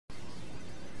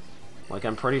Like,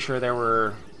 I'm pretty sure they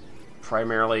were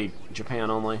primarily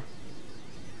Japan only.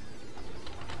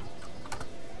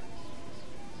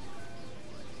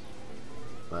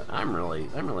 But I'm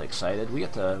really excited. We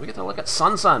get to look at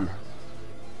Sun.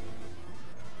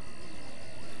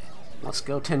 Let's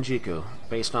go Tenjiku,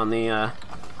 based on the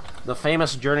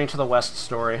famous Journey to the West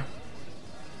story.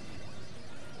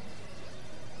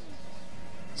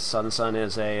 Sun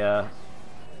is a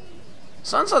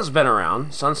Sun's been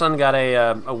around. Sun got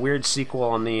a weird sequel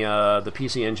on the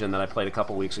PC Engine that I played a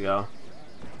couple weeks ago.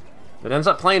 It ends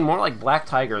up playing more like Black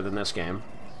Tiger than this game.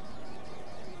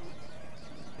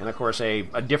 And of course, a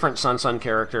different Sun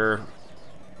character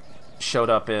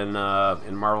showed up in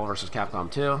Marvel vs.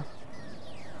 Capcom 2.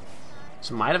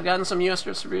 So might have gotten some US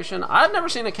distribution. I've never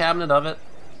seen a cabinet of it,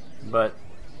 but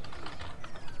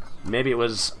maybe it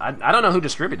was. I don't know who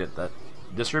distributed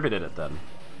it then.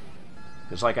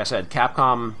 Because, like I said,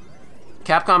 Capcom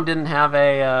didn't have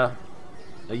a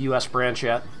US branch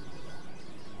yet.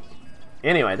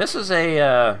 Anyway, this is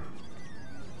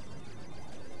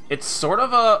it's sort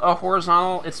of a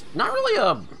horizontal. It's not really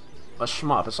a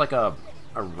shmup. It's like a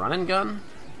run and gun.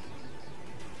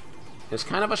 It's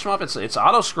kind of a shmup. It's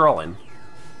auto-scrolling,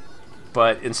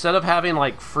 but instead of having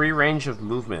like free range of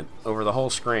movement over the whole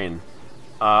screen,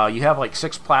 you have like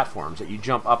 6 platforms that you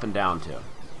jump up and down to.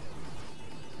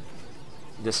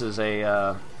 This is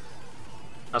a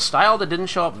style that didn't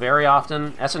show up very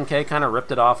often. SNK kind of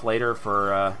ripped it off later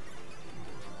for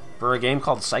a game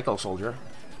called Psycho Soldier.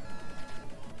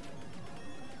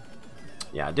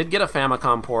 Yeah, I did get a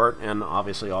Famicom port, and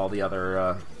obviously all the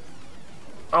other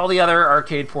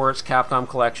arcade ports: Capcom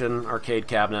Collection, Arcade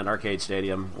Cabinet, Arcade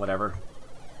Stadium, whatever.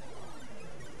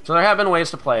 So there have been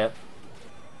ways to play it.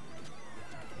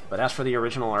 But as for the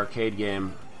original arcade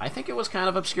game, I think it was kind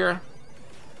of obscure.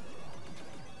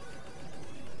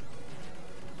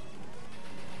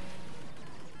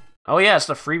 Oh yeah, it's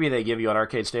the freebie they give you at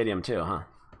Arcade Stadium too, huh?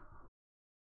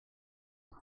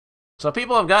 So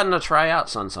people have gotten to try out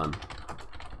Sun.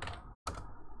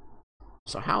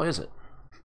 So how is it?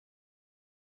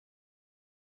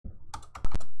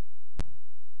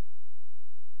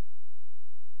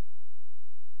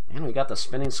 And we got the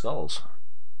spinning skulls.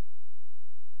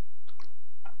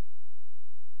 I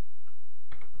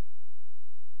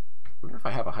wonder if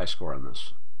I have a high score on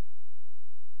this.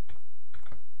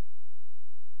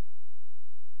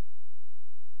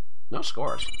 No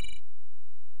scores.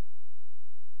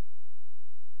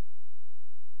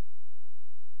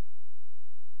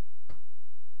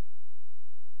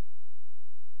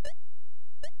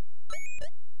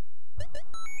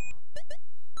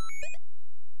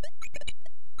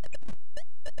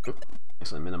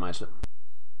 Guess I minimized it.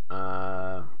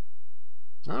 Another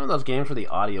one of those games where the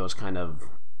audio is kind of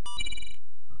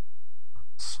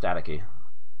staticky.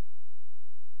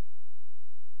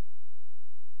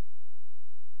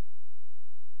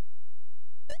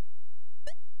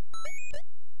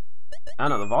 I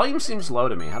don't know, the volume seems low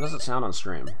to me. How does it sound on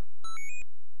stream?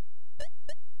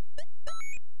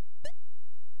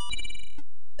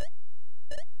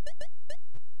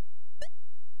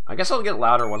 I guess it'll get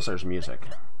louder once there's music.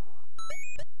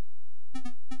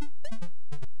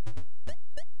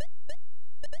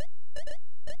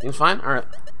 Seems fine? Alright.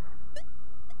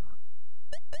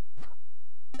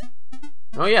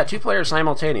 Oh yeah, 2-player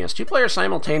simultaneous. 2-player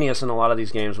simultaneous in a lot of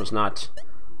these games was not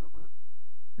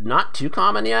too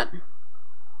common yet.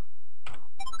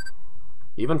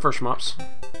 Even for shmups.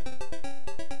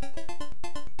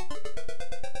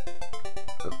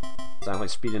 Oh, sounds like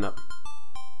speeding up.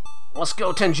 Let's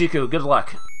go, Tenjiku. Good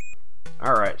luck.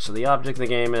 Alright, so the object of the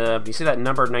game, you see that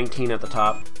number 19 at the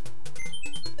top?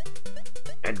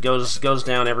 It goes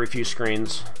down every few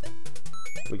screens.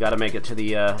 We gotta make it to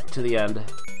the end.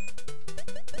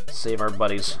 Save our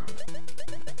buddies.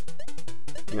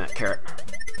 Give me that carrot.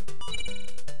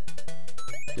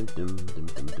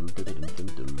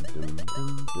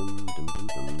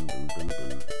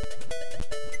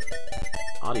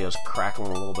 Audio's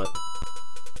crackling a little bit.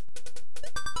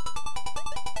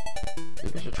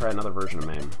 Maybe I should try another version of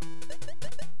MAME.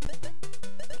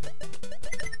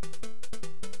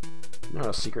 There's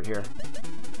a secret here.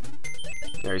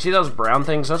 There, you see those brown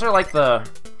things? Those are like the...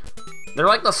 They're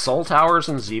like the soul towers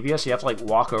in Xevious. You have to like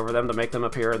walk over them to make them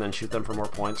appear and then shoot them for more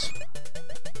points.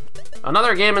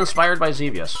 Another game inspired by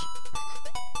Xevious.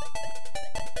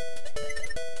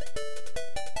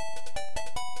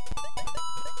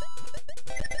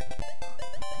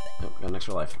 Oh, got an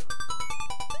extra life.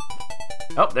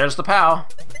 Oh, there's the POW.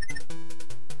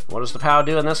 What does the POW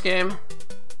do in this game?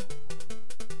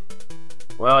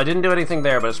 Well, I didn't do anything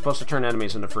there, but it's supposed to turn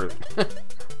enemies into fruit.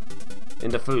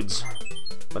 Into foods.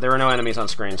 But there were no enemies on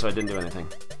screen, so it didn't do anything.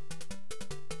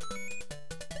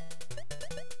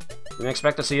 Didn't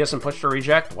expect to see us and push to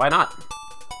reject? Why not?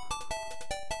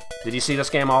 Did you see this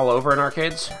game all over in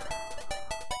arcades?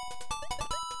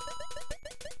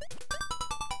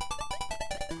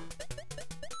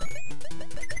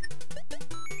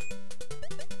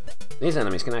 These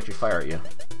enemies can actually fire at you.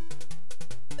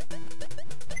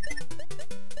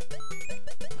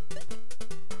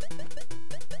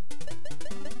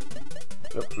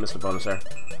 Oop, missed a bonus there.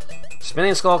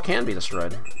 Spinning Skull can be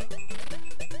destroyed.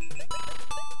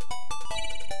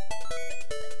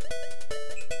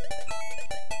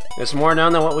 It's more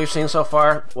known than what we've seen so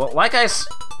far. Well, like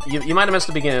you might have missed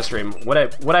the beginning of the stream.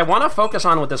 What I want to focus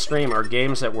on with this stream are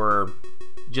games that were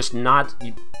just not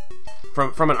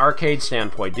from an arcade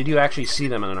standpoint. Did you actually see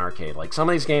them in an arcade? Like, some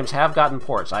of these games have gotten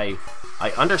ports. I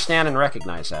understand and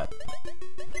recognize that.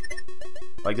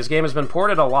 Like, this game has been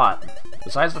ported a lot.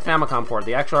 Besides the Famicom port,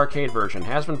 the actual arcade version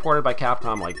has been ported by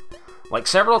Capcom like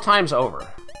several times over.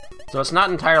 So it's not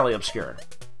entirely obscure.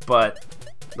 But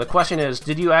the question is,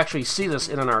 did you actually see this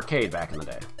in an arcade back in the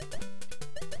day?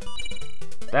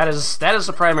 That is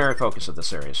the primary focus of the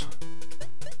series.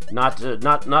 Not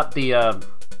the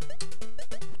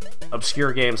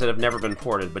obscure games that have never been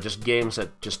ported, but just games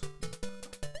that just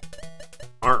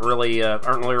aren't really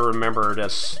remembered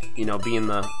as, you know, being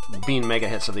mega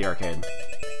hits of the arcade.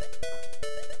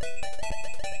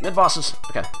 Mid bosses.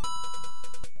 Okay.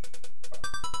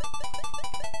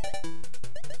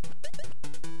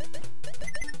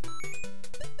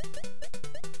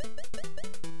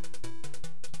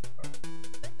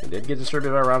 It did get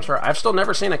distributed by Romstar. I've still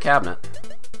never seen a cabinet.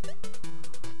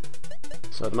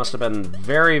 So it must have been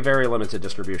very, very limited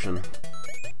distribution.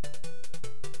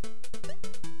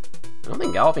 I don't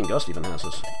think Galloping Ghost even has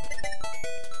this.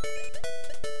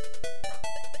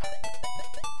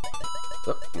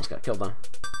 Oh, almost got killed though.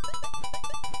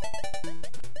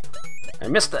 I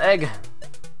missed the egg!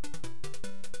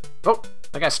 Oh!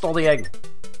 That guy stole the egg!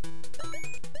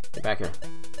 Get back here.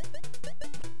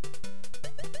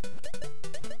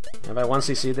 Have I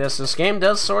 1cc this? This game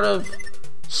does sort of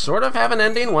have an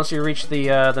ending once you reach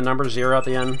the number 0 at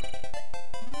the end.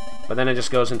 But then it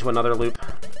just goes into another loop.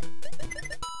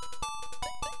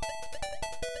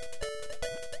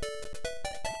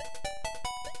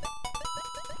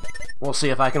 We'll see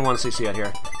if I can 1cc it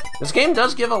here. This game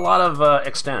does give a lot of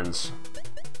extends.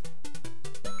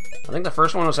 I think the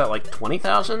first one was at like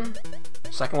 20,000.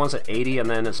 Second one's at 80, and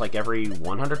then it's like every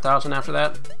 100,000 after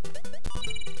that.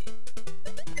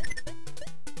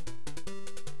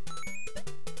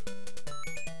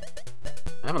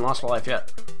 I haven't lost a life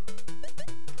yet.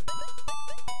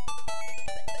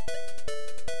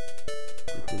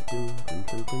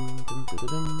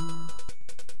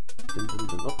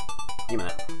 Oh, give me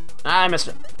that. Ah, I missed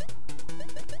it.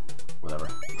 Whatever.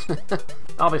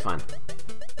 I'll be fine.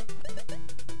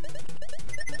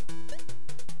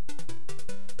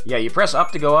 Yeah, you press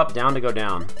up to go up, down to go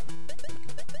down.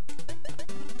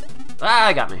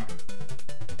 Ah, it got me.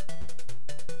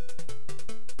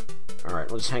 Alright,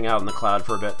 we'll just hang out in the cloud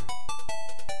for a bit.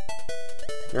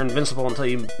 You're invincible until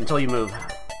you move.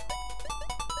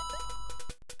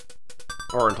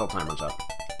 Or until time runs out.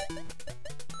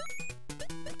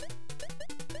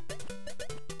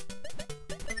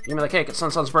 Give me the cake, it's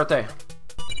Sun's birthday.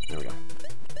 There we go.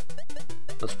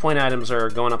 Those point items are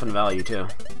going up in value, too.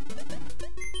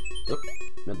 Oop,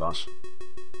 mid-boss.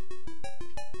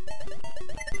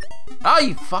 Ah,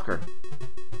 you fucker!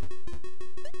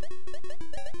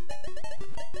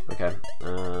 Okay,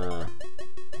 so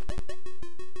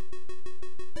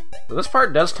this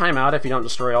part does time out if you don't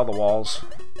destroy all the walls.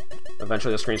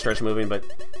 Eventually the screen starts moving, but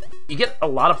you get a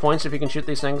lot of points if you can shoot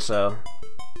these things, so...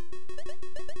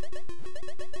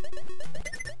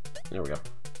 There we go.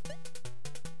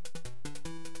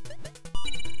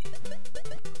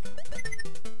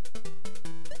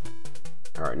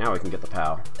 Alright, now we can get the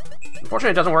POW.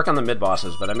 Unfortunately, it doesn't work on the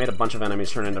mid-bosses, but I made a bunch of enemies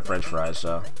turn into french fries,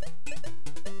 so...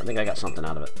 I think I got something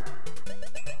out of it.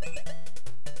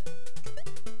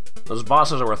 Those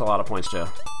bosses are worth a lot of points, too.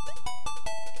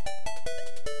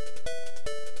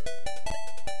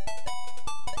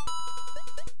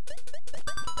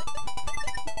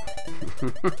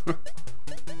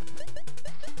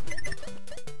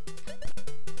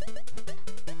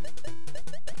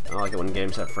 I like it when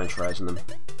games have french fries in them.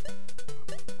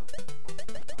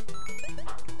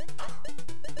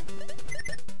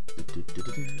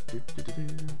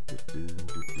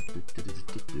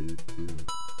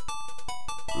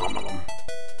 Nom, nom, nom.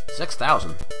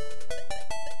 6,000.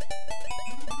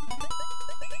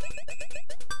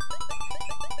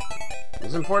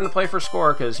 It's important to play for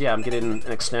score, because, yeah, I'm getting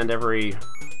an extend every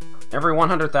every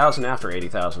 100,000 after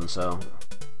 80,000, so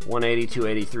 180,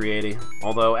 280, 380.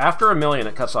 Although after 1,000,000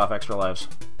 it cuts off extra lives.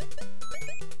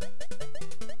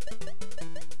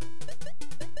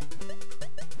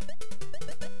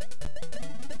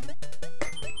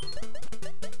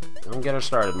 Don't get her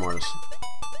started, Mortis.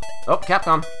 Oh,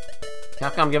 Capcom.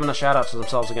 Capcom giving a shout-out to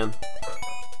themselves again.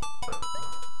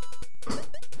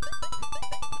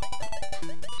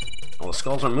 All the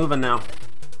skulls are moving now.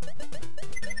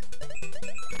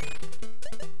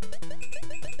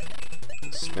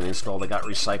 Spinning skull that got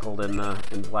recycled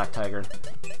in Black Tiger.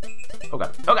 Oh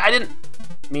god. Oh god, I didn't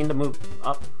mean to move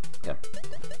up. Okay.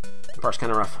 The part's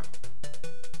kind of rough.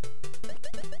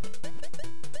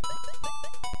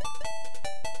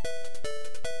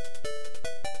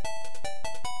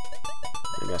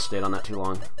 Maybe I stayed on that too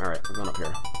long. Alright, we're going up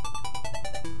here.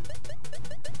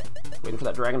 Waiting for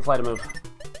that dragonfly to move.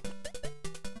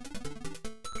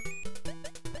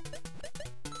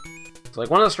 So, like,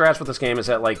 one of the strats with this game is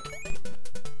that, like,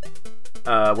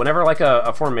 whenever, like,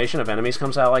 a formation of enemies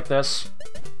comes out like this,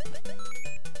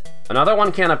 another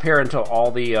one can't appear until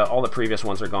all the previous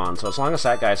ones are gone. So as long as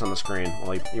that guy's on the screen,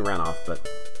 well, he ran off, but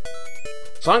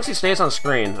as long as he stays on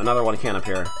screen, another one can't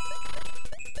appear.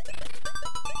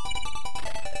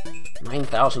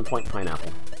 9,000 point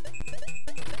pineapple.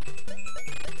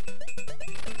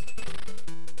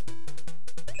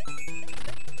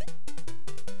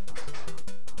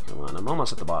 Come on, I'm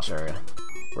almost at the boss area.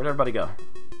 Where'd everybody go?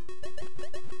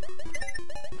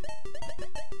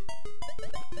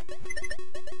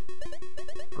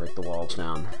 Break the walls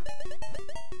down.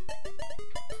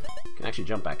 Can actually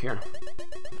jump back here.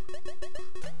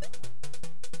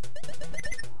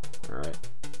 Alright.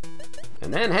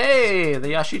 And then, hey! The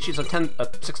Yashichi's a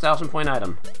 6,000 point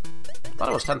item. I thought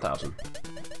it was 10,000.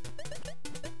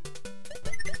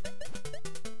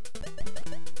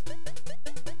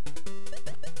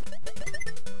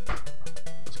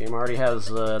 This game already has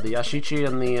the Yashichi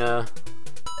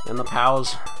and the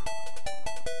POWs.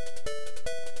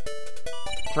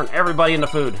 Turn everybody into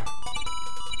food.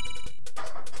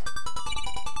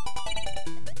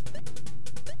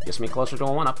 Gets me closer to a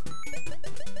 1-up.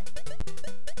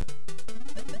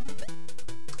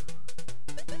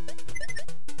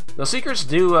 The secrets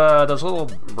do, those little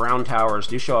brown towers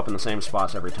do show up in the same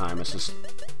spots every time. It's just,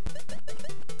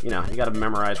 you know, you gotta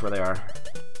memorize where they are.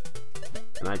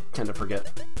 And I tend to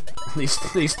forget these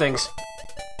things.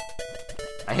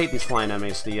 I hate these flying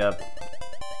enemies, the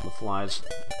flies.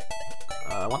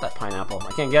 I want that pineapple.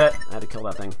 I can't get it. I had to kill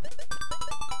that thing.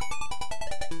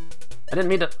 I didn't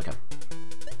mean to... Okay.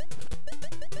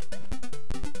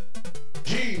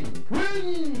 Team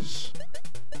wins!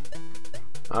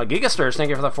 Gigasters, thank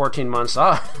you for the 14 months.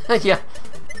 Oh, yeah.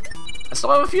 I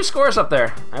still have a few scores up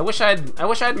there. I wish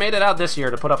I'd made it out this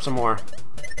year to put up some more.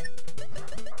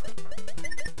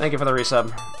 Thank you for the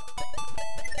resub.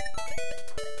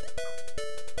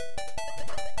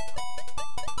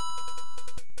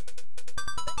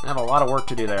 I have a lot of work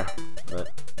to do there, but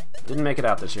didn't make it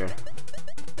out this year.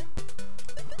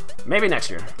 Maybe next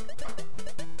year.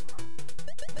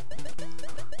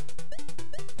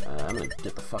 I'm gonna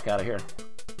get the fuck out of here.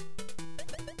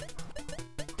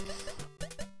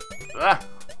 Ah!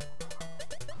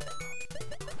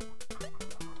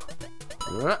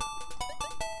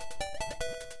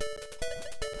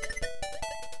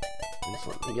 Just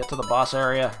let me get to the boss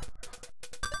area.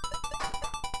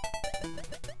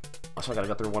 Also, I gotta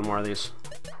go through one more of these.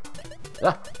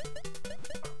 Ah!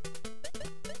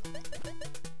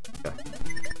 Okay.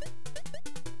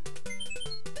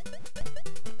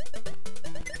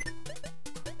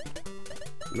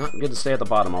 Not good to stay at the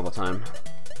bottom all the time.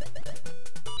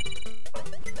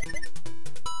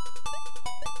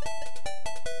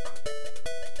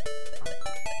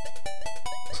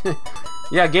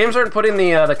 Yeah, games aren't putting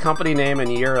the company name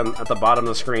and year at the bottom of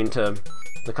the screen to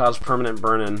cause permanent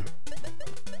burn-in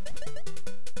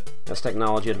as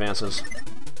technology advances.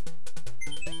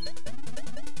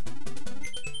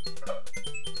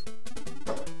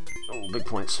 Oh, big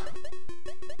points.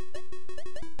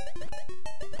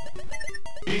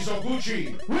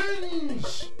 Izoguchi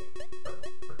wins!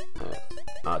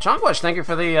 Chongwish, thank you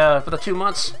for the 2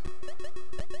 months.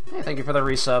 Hey, thank you for the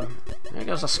resub. There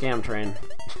goes a scam train.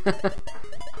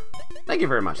 Thank you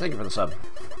very much. Thank you for the sub.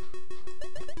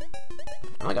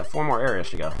 I only got 4 more areas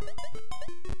to go.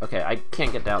 Okay, I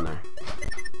can't get down there.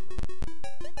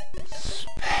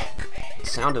 The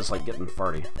sound is like getting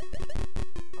farty.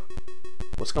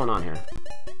 What's going on here?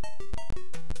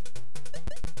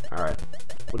 Alright.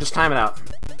 We'll just time it out.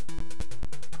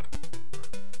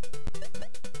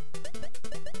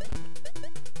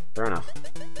 Fair enough.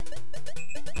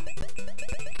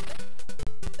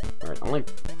 Only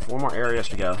 4 more areas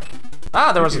to go.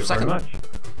 Ah, there was a second.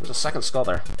 There's a second skull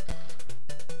there.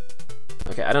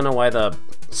 Okay, I don't know why the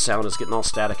sound is getting all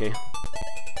staticky.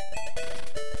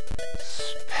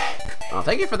 Oh,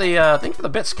 thank you for the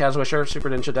bits, Kazwisher, Super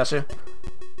Ninja Desu.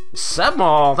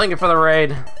 Sebmall, thank you for the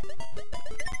raid.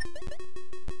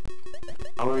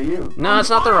 How are you? No, it's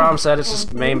not the ROM set, it's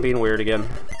just MAME being weird again.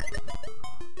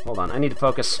 Hold on, I need to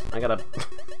focus. I gotta...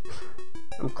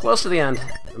 I'm close to the end.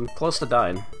 I'm close to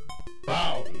dying.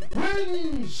 Wow.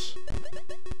 Wins!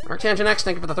 Arctangent X,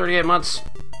 thank you for the 38 months.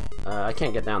 I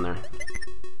can't get down there.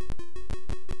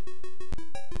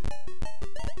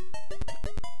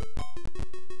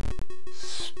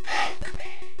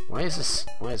 Why is this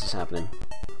happening?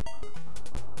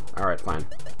 Alright, fine.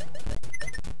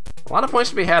 A lot of points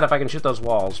to be had if I can shoot those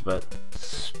walls, but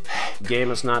the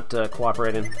game is not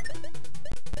cooperating.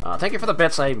 Thank you for the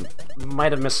bits. I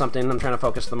might have missed something. I'm trying to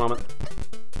focus at the moment.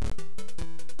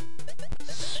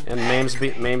 And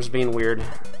MAME's being weird.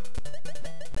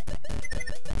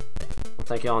 I'll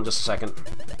thank you all in just a second.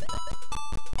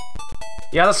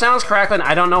 Yeah, the sound's crackling.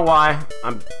 I don't know why.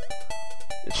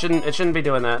 It shouldn't be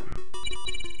doing that.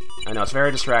 I know, it's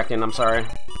very distracting. I'm sorry.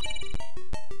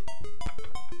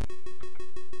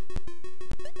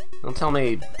 Don't tell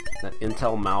me that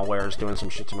Intel malware is doing some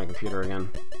shit to my computer again.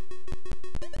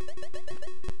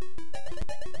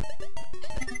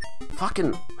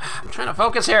 Fucking... I'm trying to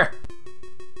focus here!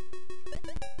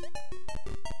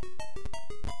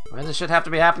 Why does this shit have to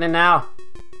be happening now?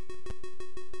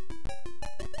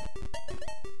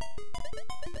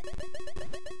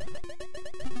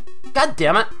 God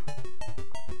damn it!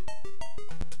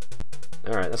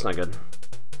 Alright, that's not good.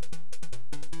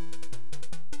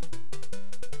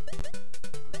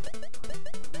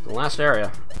 The last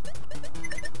area.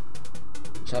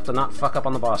 Just have to not fuck up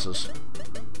on the bosses.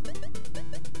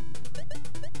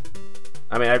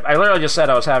 I mean, I literally just said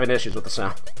I was having issues with the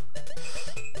sound.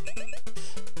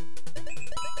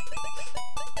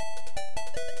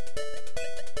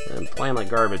 And playing like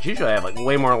garbage. Usually I have like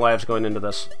way more lives going into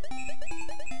this.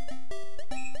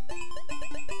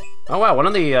 Oh wow, one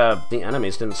of the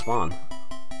enemies didn't spawn.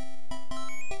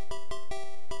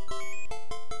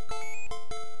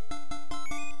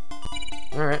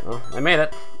 Alright, well, I made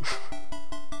it.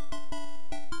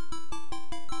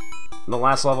 The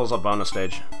last level is a bonus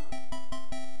stage.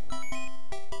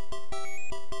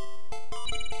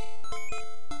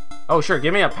 Oh sure,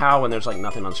 give me a POW when there's like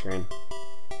nothing on screen.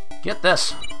 Get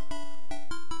this!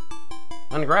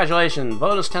 Congratulations,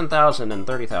 bonus 10,000 and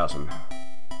 30,000.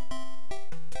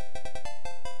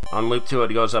 On loop 2,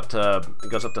 it goes up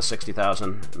to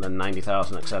 60,000, and then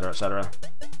 90,000, etc., etc.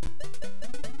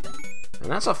 And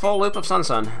that's a full loop of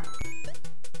Sun.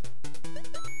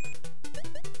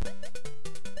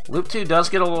 Loop 2 does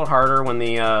get a little harder when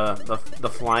the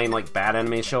flying like bad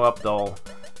enemies show up.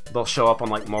 They'll show up on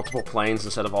like multiple planes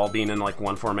instead of all being in like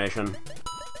one formation.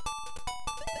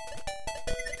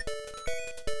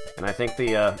 And I think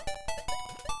the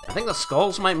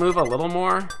skulls might move a little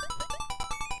more.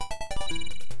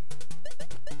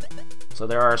 So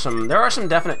there are some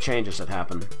definite changes that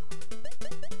happen.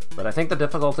 But I think the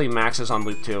difficulty maxes on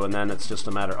loop 2, and then it's just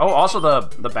a matter. Oh, also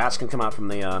the bats can come out from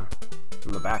the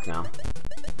back now.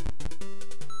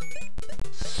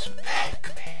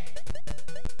 Spank me.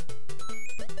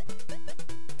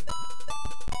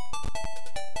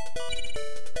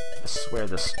 I swear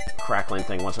this crackling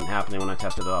thing wasn't happening when I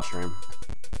tested it off stream.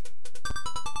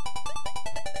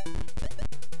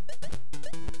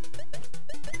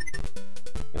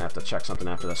 Gonna have to check something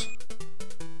after this.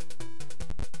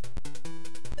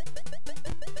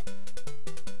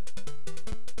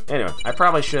 Anyway, I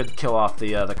probably should kill off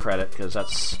the credit, because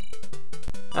that's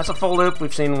a full loop.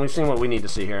 We've seen what we need to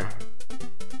see here.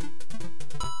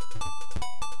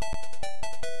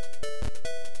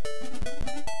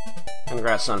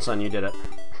 Congrats, Sun, you did it.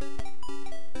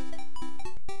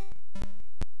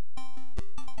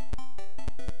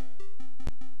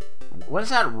 What is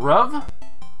that, Ruv?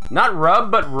 Not rub,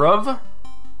 but Ruv?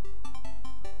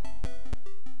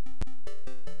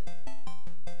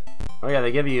 Oh yeah,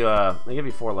 they give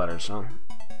you 4 letters, so.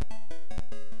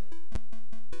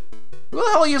 Who the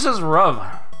hell uses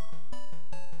Ruv?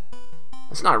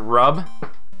 It's not Rub.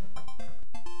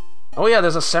 Oh yeah,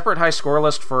 there's a separate high score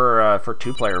list for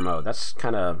 2-player mode. That's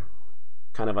kind of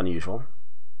unusual.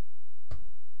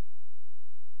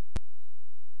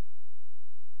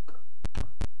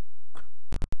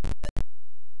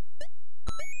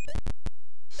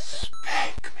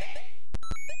 Spank me.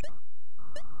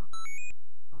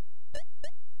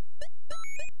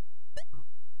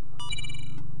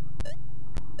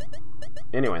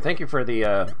 Anyway, thank you for the,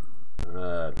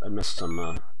 I missed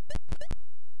some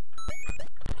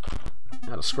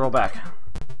Gotta scroll back.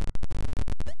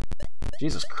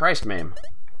 Jesus Christ, Mame.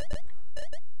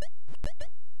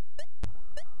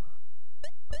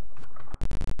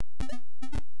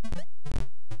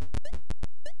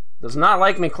 Does not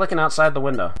like me clicking outside the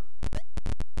window.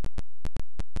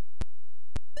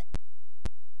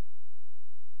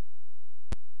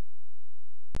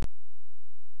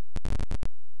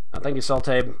 Thank you,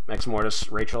 Saltabe, Ex Mortis,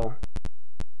 Rachel,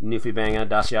 Newfie Banga,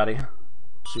 Dasyati,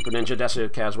 Super Ninja, Desu,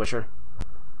 Kazwisher.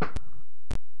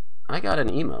 I got an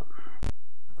emote.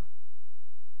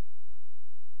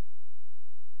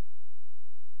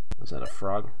 Is that a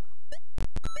frog?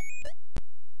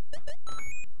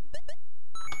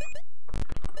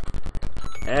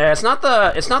 It's not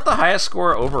the highest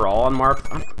score overall on Mark.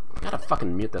 I gotta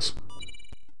fucking mute this.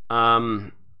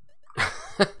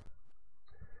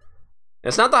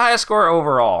 It's not the highest score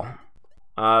overall.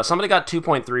 Somebody got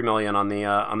 2.3 million on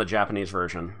the Japanese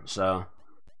version. So,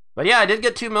 but yeah, I did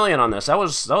get 2 million on this. That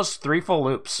was 3 full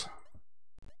loops.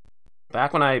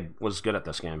 Back when I was good at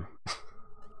this game.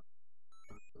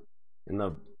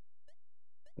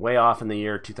 Way off in the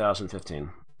year 2015.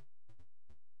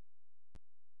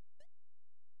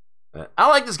 But I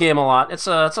like this game a lot. It's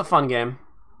a fun game.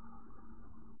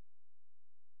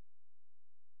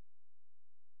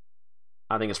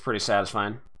 I think it's pretty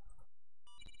satisfying.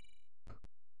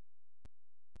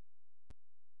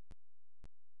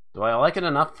 Do I like it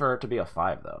enough for it to be a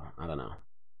 5, though? I don't know.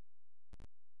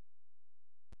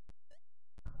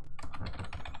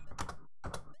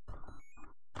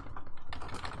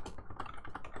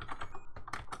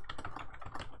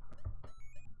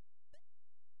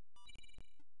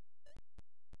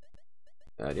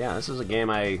 Yeah, this is a game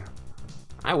I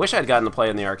wish I'd gotten to play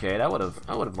in the arcade. I would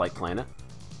have liked playing it.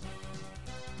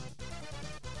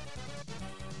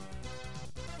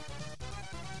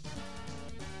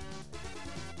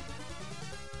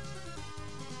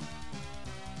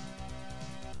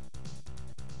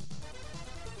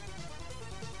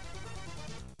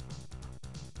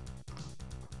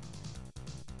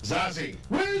 Zazie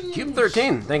wins! Cube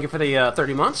 13, thank you for the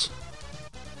 30 months.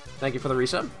 Thank you for the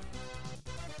resub.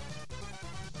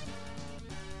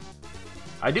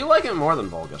 I do like it more than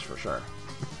Vulgus, for sure.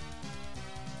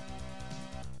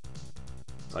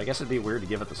 So I guess it'd be weird to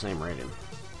give it the same rating.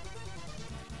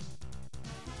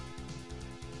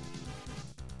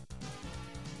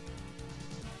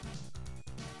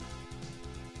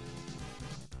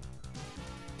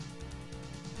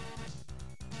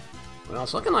 Well,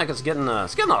 it's looking like it's getting an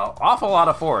awful lot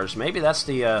of 4s. Maybe that's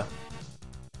the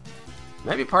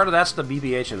maybe part of that's the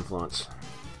BBH influence.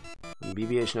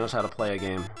 BBH knows how to play a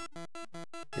game.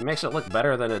 It makes it look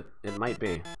better than it might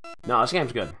be. No, this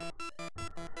game's good.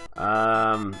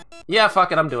 Yeah,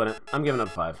 fuck it, I'm doing it. I'm giving it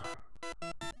a 5.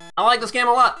 I like this game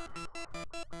a lot.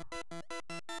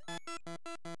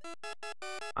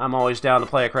 I'm always down to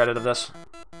play a credit of this.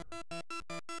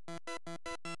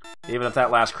 Even if that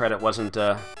last credit wasn't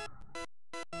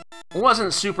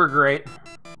super great.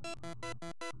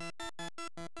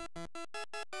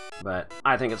 But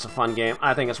I think it's a fun game.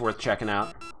 I think it's worth checking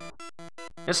out.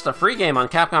 It's the free game on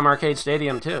Capcom Arcade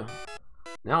Stadium, too.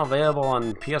 Now available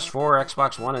on PS4,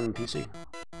 Xbox One, and PC.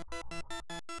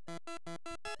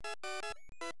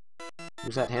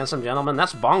 Who's that handsome gentleman?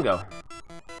 That's Bongo.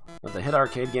 Of the hit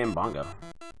arcade game Bongo.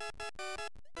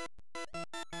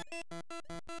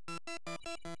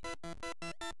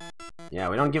 Yeah,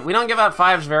 we don't give out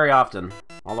 5s very often.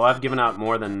 Although I've given out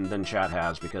more than chat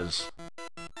has because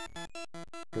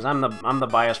I'm the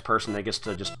biased person that gets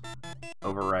to just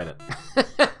override it.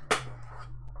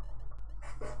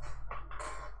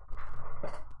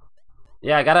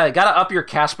 Yeah, gotta up your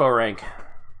Caspo rank.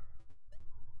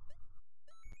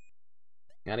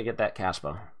 Gotta get that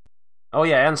Caspo. Oh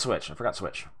yeah, and Switch. I forgot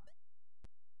Switch.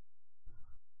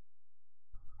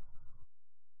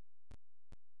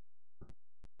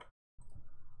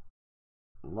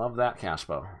 Love that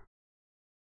Caspo.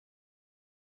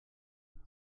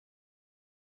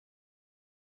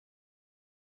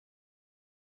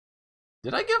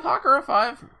 Did I give Hawker a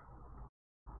 5?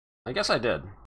 I guess I did.